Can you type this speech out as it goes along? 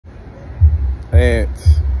Ant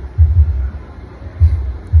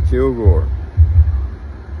Kilgore,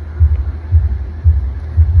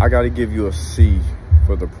 I gotta give you a C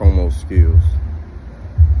for the promo skills.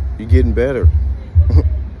 You're getting better.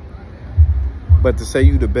 But to say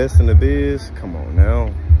you the best in the biz, come on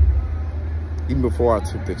now. Even before I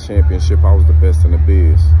took the championship, I was the best in the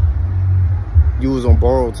biz. You was on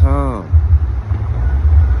borrowed time.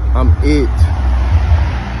 I'm it.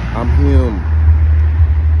 I'm him.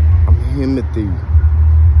 I'm Himothy.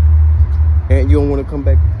 And you don't want to come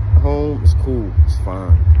back home? It's cool. It's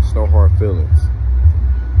fine. It's no hard feelings.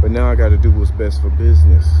 But now I got to do what's best for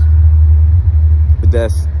business. But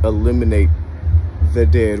that's eliminate the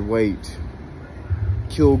dead weight.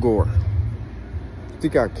 Kilgore. You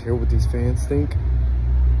think I care what these fans think?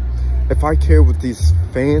 If I care what these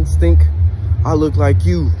fans think, I look like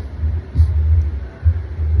you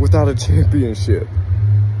without a championship,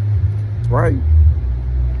 right?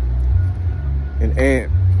 And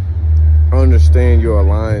Ant, I understand your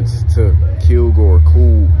alliance to Kilgore,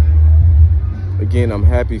 cool. Again, I'm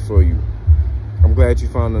happy for you. I'm glad you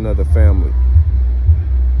found another family.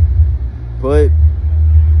 But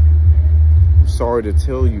I'm sorry to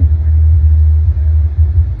tell you,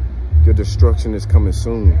 your destruction is coming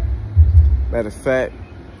soon. Matter of fact,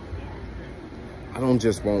 I don't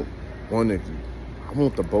just want one of you. I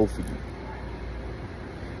want the both of you.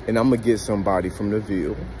 And I'm going to get somebody from the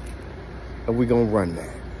Ville, and we're going to run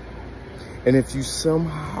that. And if you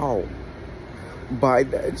somehow, by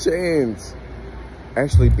that chance,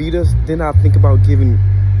 actually beat us, then I think about giving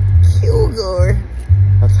Kilgore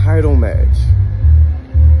a title match.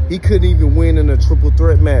 He couldn't even win in a triple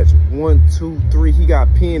threat match. 1, 2, 3. He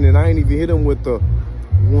got pinned, and I ain't even hit him with the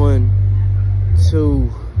 1,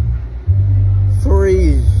 2,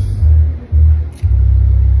 3.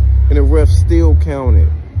 And the ref still counted.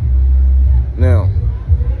 Now,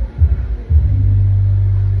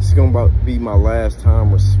 this is gonna be my last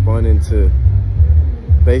time responding to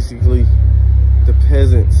basically the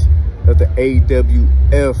peasants of the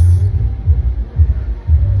AWF.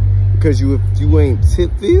 Because if you ain't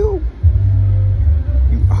Tipville,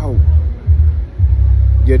 you out.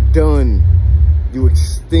 You're done. You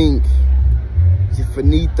extinct. You're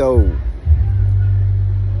finito.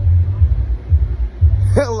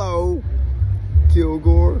 Hello,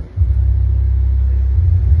 Kilgore.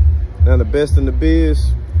 Now the best in the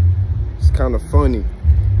biz, it's kind of funny.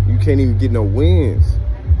 You can't even get no wins.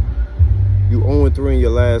 You 0-3 in your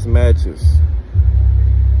last matches.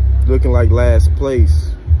 Looking like last place.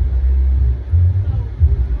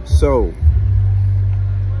 So,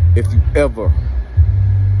 if you ever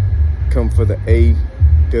come for the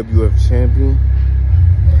AWF champion,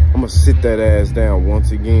 I'm gonna sit that ass down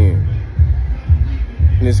once again.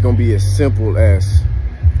 And it's gonna be as simple as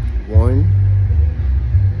 1,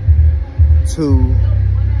 2,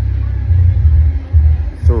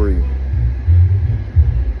 3.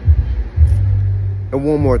 And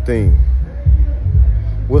one more thing.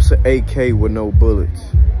 What's an AK with no bullets?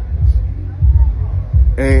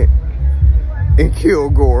 And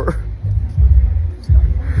Kilgore.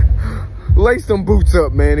 Lace them boots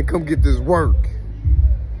up, man, and come get this work.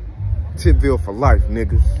 Tipville for life,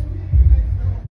 niggas.